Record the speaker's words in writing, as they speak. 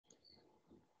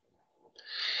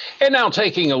And now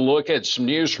taking a look at some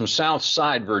news from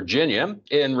Southside Virginia.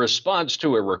 In response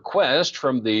to a request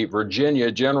from the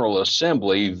Virginia General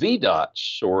Assembly,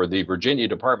 Vdot, or the Virginia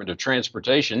Department of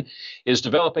Transportation, is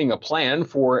developing a plan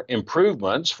for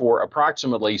improvements for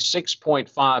approximately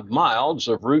 6.5 miles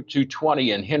of Route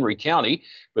 220 in Henry County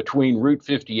between Route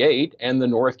 58 and the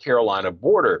North Carolina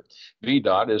border.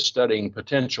 Vdot is studying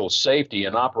potential safety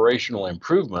and operational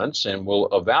improvements and will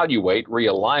evaluate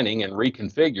realigning and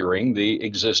reconfiguring the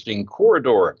existing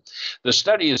corridor. The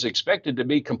study is expected to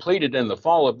be completed in the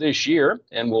fall of this year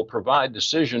and will provide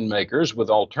decision makers with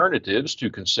alternatives to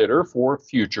consider for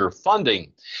future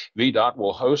funding. Vdot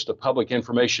will host a public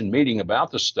information meeting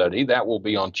about the study. That will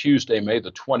be on Tuesday, May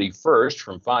the 21st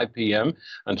from 5 p.m.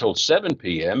 until 7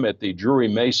 p.m. at the Drury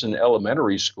Mason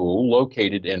Elementary School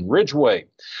located in Ridgeway.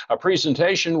 A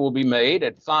presentation will be made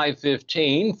at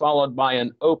 5:15, followed by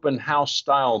an open house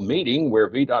style meeting where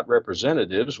Vdot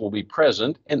representatives will be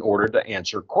present in order to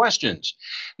answer questions.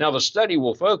 Now, the study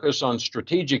will focus on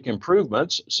strategic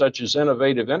improvements such as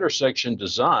innovative intersection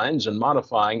designs and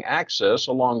modifying access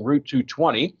along Route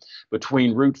 220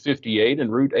 between Route 58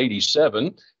 and Route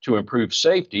 87 to improve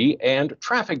safety and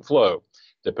traffic flow.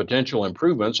 The potential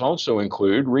improvements also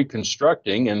include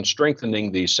reconstructing and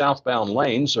strengthening the southbound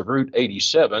lanes of Route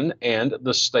 87 and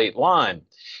the state line.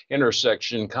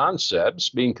 Intersection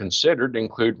concepts being considered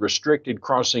include restricted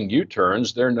crossing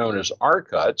U-turns, they're known as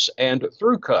R-cuts, and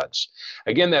through-cuts.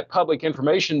 Again, that public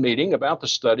information meeting about the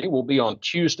study will be on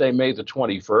Tuesday, May the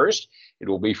 21st. It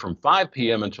will be from 5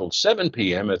 p.m. until 7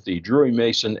 p.m. at the Drury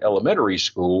Mason Elementary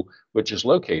School, which is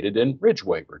located in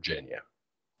Ridgeway, Virginia.